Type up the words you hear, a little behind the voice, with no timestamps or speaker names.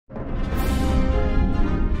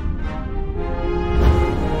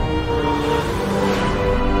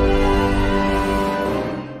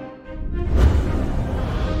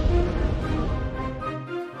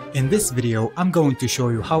this video, I'm going to show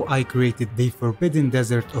you how I created the Forbidden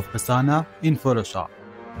Desert of Pasaana in Photoshop.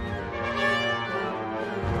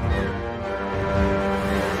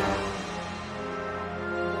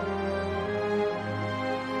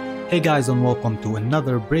 Hey guys, and welcome to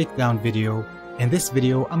another breakdown video. In this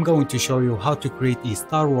video, I'm going to show you how to create a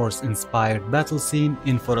Star Wars inspired battle scene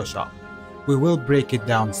in Photoshop. We will break it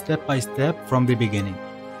down step by step from the beginning.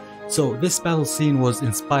 So this battle scene was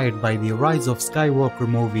inspired by the Rise of Skywalker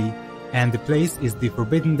movie, and the place is the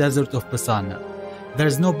Forbidden Desert of Pasaana.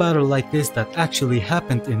 There's no battle like this that actually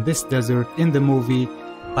happened in this desert in the movie,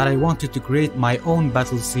 but I wanted to create my own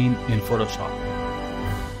battle scene in Photoshop.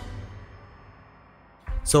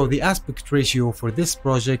 So the aspect ratio for this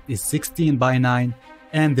project is 16:9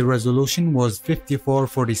 and the resolution was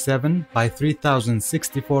 5447 by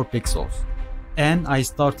 3064 pixels. And I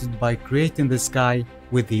started by creating the sky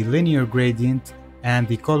with the linear gradient, and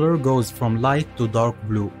the color goes from light to dark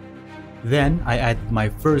blue. Then I added my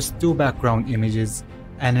first two background images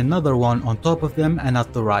and another one on top of them and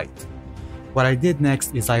at the right. What I did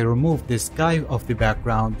next is I removed the sky of the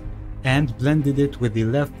background and blended it with the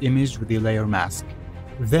left image with the layer mask.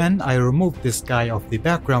 Then I removed the sky of the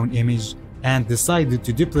background image and decided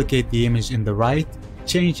to duplicate the image in the right,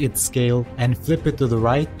 change its scale and flip it to the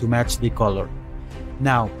right to match the color.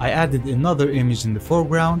 Now I added another image in the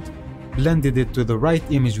foreground, blended it to the right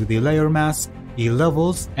image with the layer mask, a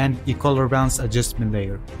levels and a color bounce adjustment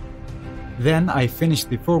layer. Then I finished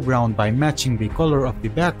the foreground by matching the color of the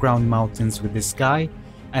background mountains with the sky,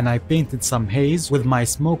 and I painted some haze with my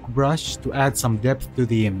smoke brush to add some depth to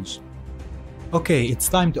the image. Okay, it's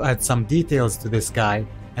time to add some details to the sky,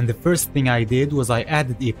 and the first thing I did was I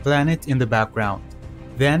added a planet in the background.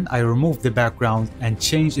 Then I removed the background and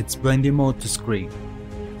changed its blending mode to screen.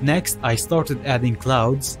 Next, I started adding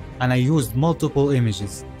clouds, and I used multiple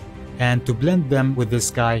images. And to blend them with the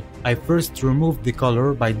sky, I first removed the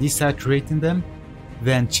color by desaturating them,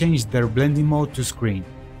 then changed their blending mode to screen,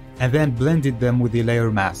 and then blended them with the layer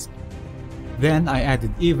mask. Then I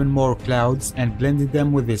added even more clouds and blended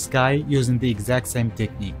them with the sky using the exact same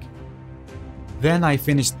technique. Then I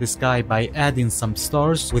finished the sky by adding some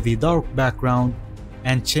stars with a dark background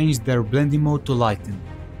and changed their blending mode to lighten.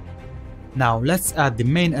 Now let's add the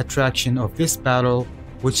main attraction of this battle,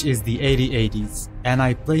 which is the 8080s, and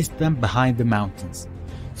I placed them behind the mountains.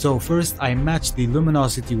 So first I matched the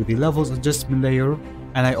luminosity with the levels adjustment layer,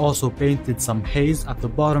 and I also painted some haze at the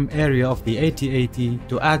bottom area of the 8080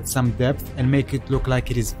 to add some depth and make it look like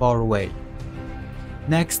it is far away.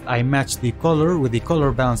 Next I matched the color with the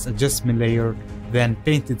color bounce adjustment layer, then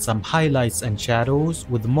painted some highlights and shadows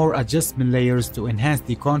with more adjustment layers to enhance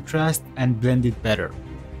the contrast and blend it better.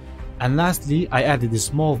 And lastly, I added a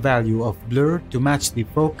small value of blur to match the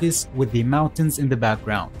focus with the mountains in the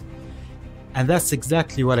background. And that's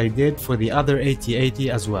exactly what I did for the other 8080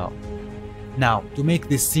 as well. Now, to make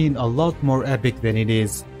this scene a lot more epic than it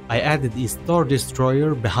is, I added a Star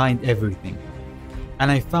Destroyer behind everything. And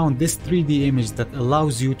I found this 3D image that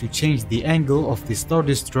allows you to change the angle of the Star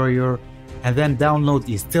Destroyer and then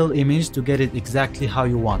download a still image to get it exactly how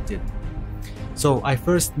you want it. So I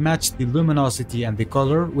first matched the luminosity and the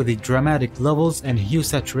color with the dramatic levels and hue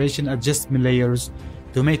saturation adjustment layers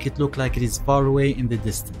to make it look like it is far away in the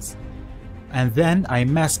distance. And then I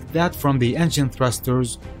masked that from the engine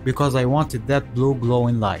thrusters because I wanted that blue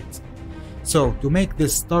glowing light. So to make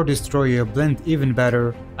this Star Destroyer blend even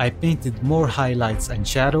better, I painted more highlights and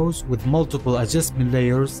shadows with multiple adjustment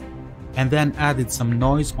layers and then added some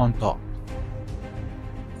noise on top.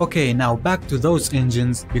 Okay, now back to those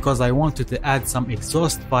engines because I wanted to add some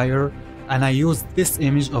exhaust fire, and I used this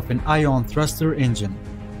image of an ion thruster engine.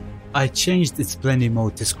 I changed its blending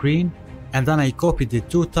mode to screen, and then I copied it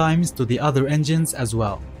 2 times to the other engines as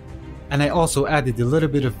well. And I also added a little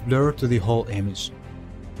bit of blur to the whole image.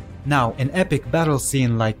 Now, an epic battle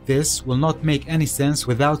scene like this will not make any sense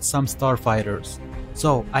without some starfighters.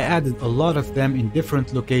 So I added a lot of them in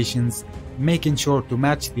different locations, making sure to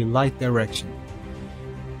match the light direction.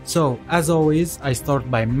 So, as always, I start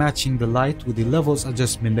by matching the light with the levels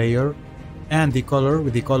adjustment layer and the color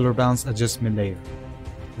with the color bounce adjustment layer.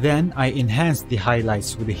 Then I enhance the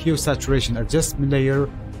highlights with the hue saturation adjustment layer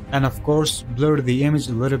and of course blur the image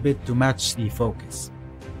a little bit to match the focus.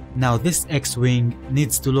 Now this X-Wing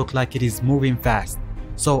needs to look like it is moving fast,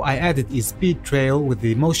 so I added a speed trail with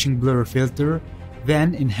the motion blur filter,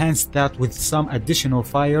 then enhanced that with some additional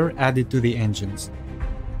fire added to the engines.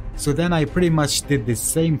 So then I pretty much did the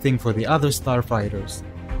same thing for the other starfighters,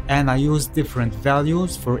 and I used different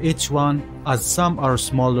values for each one as some are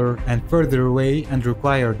smaller and further away and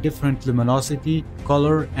require different luminosity,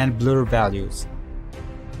 color and blur values.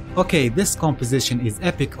 Okay, this composition is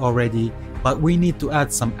epic already, but we need to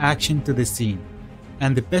add some action to the scene.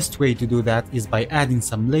 And the best way to do that is by adding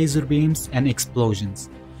some laser beams and explosions.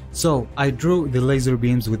 So I drew the laser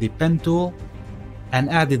beams with the pen tool and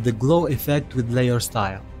added the glow effect with layer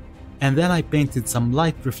style. And then I painted some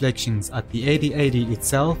light reflections at the 8080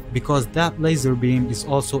 itself because that laser beam is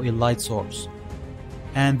also a light source.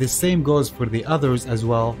 And the same goes for the others as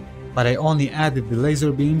well, but I only added the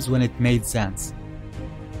laser beams when it made sense.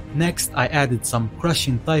 Next, I added some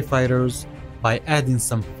crushing TIE fighters by adding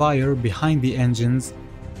some fire behind the engines,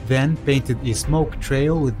 then painted a smoke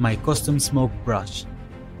trail with my custom smoke brush.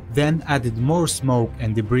 Then added more smoke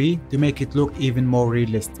and debris to make it look even more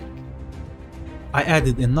realistic. I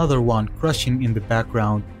added another one crushing in the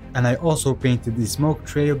background, and I also painted the smoke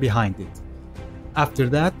trail behind it. After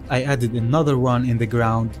that, I added another one in the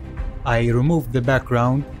ground. I removed the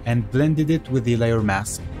background and blended it with the layer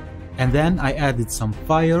mask. And then I added some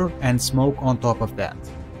fire and smoke on top of that.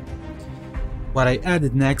 What I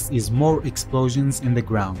added next is more explosions in the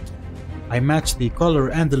ground. I matched the color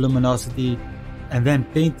and the luminosity and then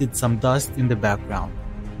painted some dust in the background.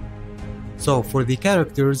 So for the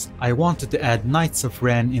characters, I wanted to add Knights of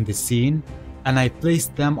Ren in the scene, and I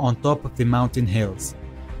placed them on top of the mountain hills.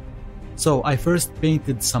 So I first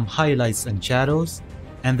painted some highlights and shadows,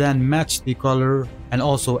 and then matched the color and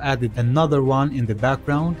also added another one in the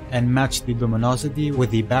background and matched the luminosity with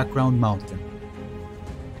the background mountain.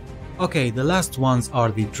 Okay, the last ones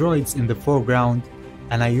are the droids in the foreground,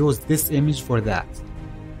 and I used this image for that.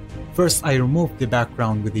 First, I removed the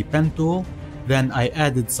background with the pen tool, then I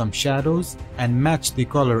added some shadows and matched the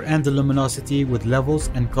color and the luminosity with levels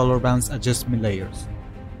and color balance adjustment layers.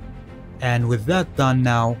 And with that done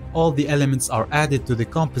now, all the elements are added to the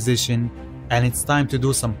composition and it's time to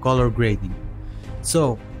do some color grading.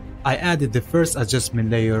 So, I added the first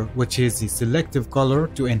adjustment layer, which is the selective color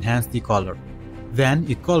to enhance the color. Then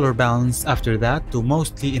a color balance after that to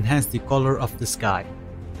mostly enhance the color of the sky.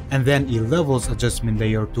 And then a levels adjustment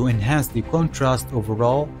layer to enhance the contrast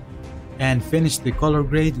overall, and finish the color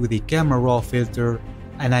grade with the camera raw filter,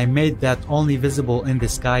 and I made that only visible in the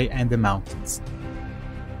sky and the mountains.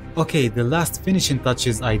 Okay, the last finishing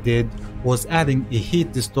touches I did was adding a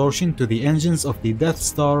heat distortion to the engines of the Death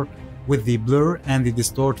Star with the blur and the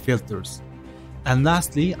distort filters. And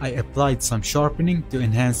lastly, I applied some sharpening to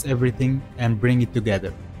enhance everything and bring it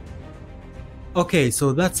together. Okay,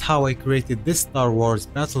 so that's how I created this Star Wars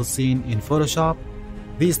battle scene in Photoshop.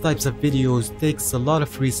 These types of videos takes a lot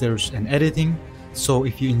of research and editing, so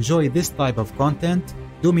if you enjoy this type of content,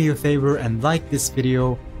 do me a favor and like this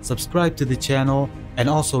video, subscribe to the channel, and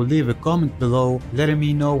also leave a comment below letting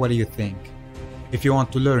me know what you think. If you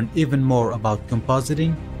want to learn even more about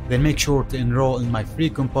compositing, then make sure to enroll in my free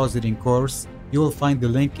compositing course. You will find the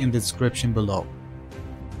link in the description below.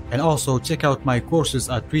 And also check out my courses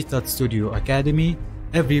at Retouch Studio Academy.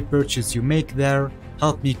 Every purchase you make there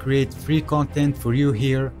help me create free content for you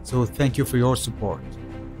here, so thank you for your support.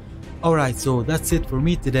 Alright, so that's it for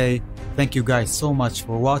me today. Thank you guys so much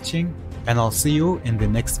for watching, and I'll see you in the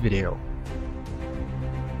next video.